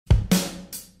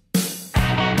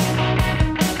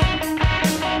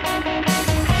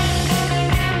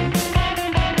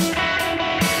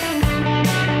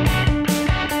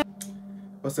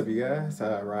What's up, you guys?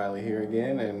 Riley here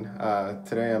again, and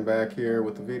today I'm back here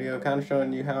with a video kind of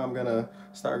showing you how I'm gonna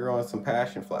start growing some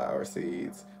passion flower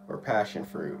seeds or passion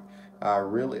fruit.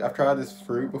 I've tried this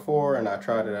fruit before, and I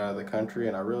tried it out of the country,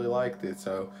 and I really liked it.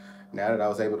 So now that I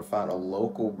was able to find a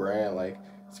local brand, like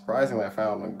surprisingly, I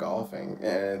found one golfing,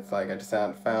 and it's like I just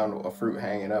found a fruit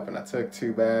hanging up, and I took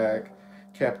 2 bags,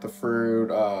 kept the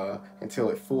fruit until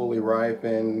it fully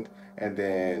ripened, and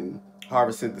then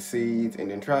harvested the seeds,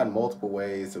 and then tried multiple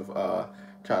ways of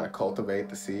trying to cultivate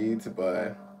the seeds.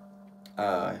 But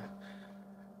uh,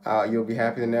 you'll be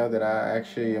happy to know that I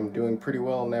actually am doing pretty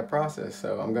well in that process.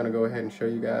 So I'm gonna go ahead and show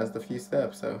you guys the few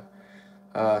steps. So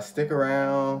stick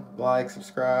around, like,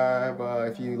 subscribe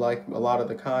if you like a lot of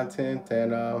the content,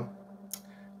 and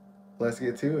let's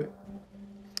get to it.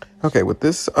 Okay, with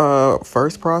this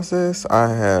first process, I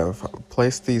have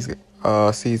placed these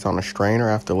seeds on a strainer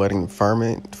after letting them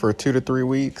ferment for 2 to 3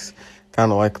 weeks,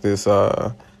 kind of like this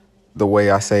the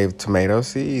way I save tomato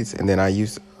seeds, and then I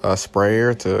use a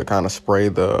sprayer to kind of spray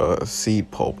the seed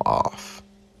pulp off.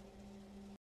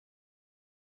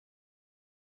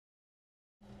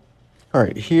 All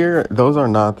right, here, those are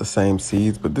not the same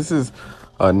seeds, but this is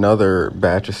another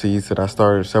batch of seeds that I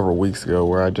started several weeks ago,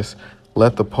 where I just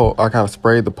let the pulp, I kind of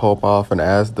sprayed the pulp off, and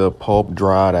as the pulp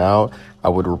dried out, I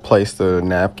would replace the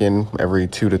napkin every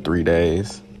 2 to 3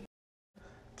 days.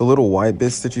 The little white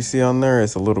bits that you see on there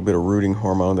is a little bit of rooting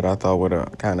hormone that I thought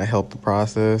would kind of help the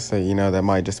process. So, you know, that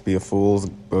might just be a fool's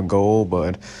goal,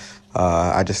 but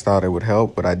I just thought it would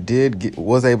help. But I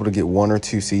was able to get 1 or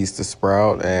 2 seeds to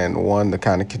sprout, and one to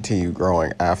kind of continue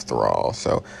growing after all.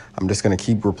 So I'm just going to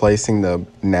keep replacing the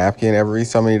napkin every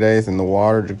so many days in the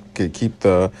water to keep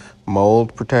the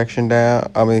mold protection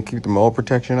down. Keep the mold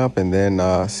protection up, and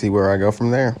then see where I go from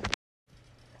there.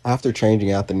 After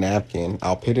changing out the napkin,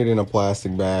 I'll put it in a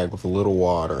plastic bag with a little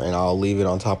water, and I'll leave it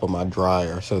on top of my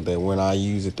dryer so that when I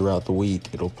use it throughout the week,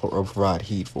 it'll provide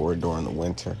heat for it during the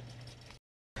winter.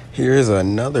 Here's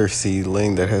another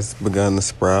seedling that has begun to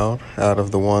sprout out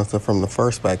of the ones from the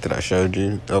first bag that I showed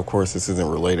you. Of course, this isn't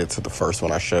related to the first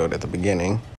one I showed at the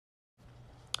beginning.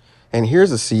 And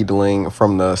here's a seedling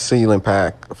from the seedling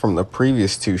pack from the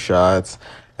previous 2 shots.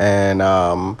 And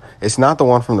it's not the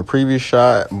one from the previous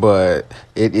shot, but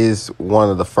it is one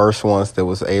of the first ones that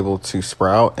was able to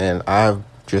sprout. And I've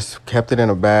just kept it in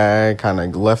a bag, kind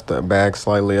of left the bag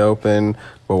slightly open,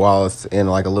 but while it's in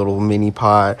like a little mini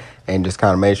pot, and just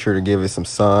kind of made sure to give it some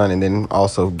sun, and then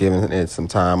also giving it some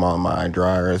time on my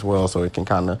dryer as well, so it can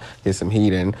kind of get some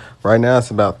heat in. Right now it's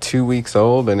about 2 weeks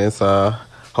old, and it's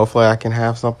hopefully I can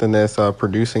have something that's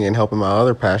producing and helping my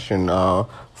other passion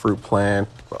fruit plant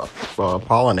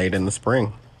pollinate in the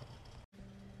spring.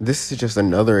 This is just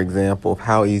another example of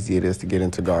how easy it is to get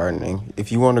into gardening.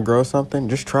 If you want to grow something,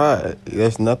 just try it.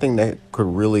 There's nothing that could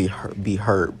really be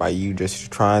hurt by you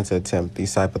just trying to attempt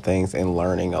these type of things and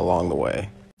learning along the way.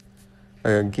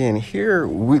 Again, here,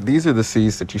 these are the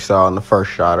seeds that you saw in the first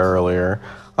shot earlier.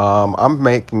 I'm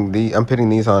putting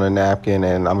these on a napkin,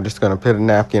 and I'm just going to put a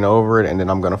napkin over it, and then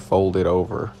I'm going to fold it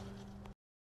over.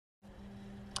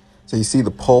 So you see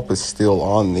the pulp is still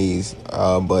on these,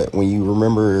 but when you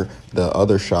remember the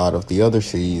other shot of the other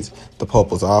seeds, the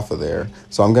pulp was off of there.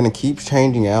 So I'm going to keep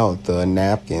changing out the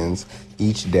napkins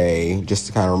each day just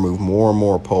to kind of remove more and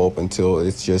more pulp until there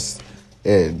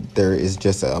is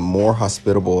just a more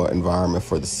hospitable environment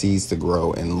for the seeds to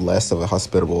grow and less of a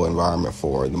hospitable environment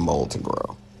for the mold to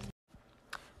grow.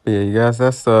 Yeah, you guys,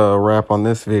 that's a wrap on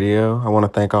this video. I want to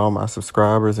thank all my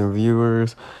subscribers and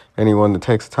viewers, anyone that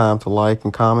takes time to like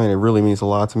and comment. It really means a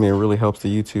lot to me. It really helps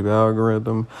the YouTube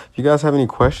algorithm. If you guys have any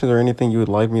questions or anything you would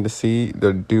like me to see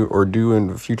do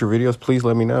in future videos, please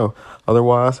let me know.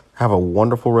 Otherwise, have a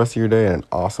wonderful rest of your day and an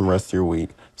awesome rest of your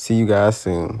week. See you guys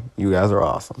soon. You guys are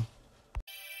awesome.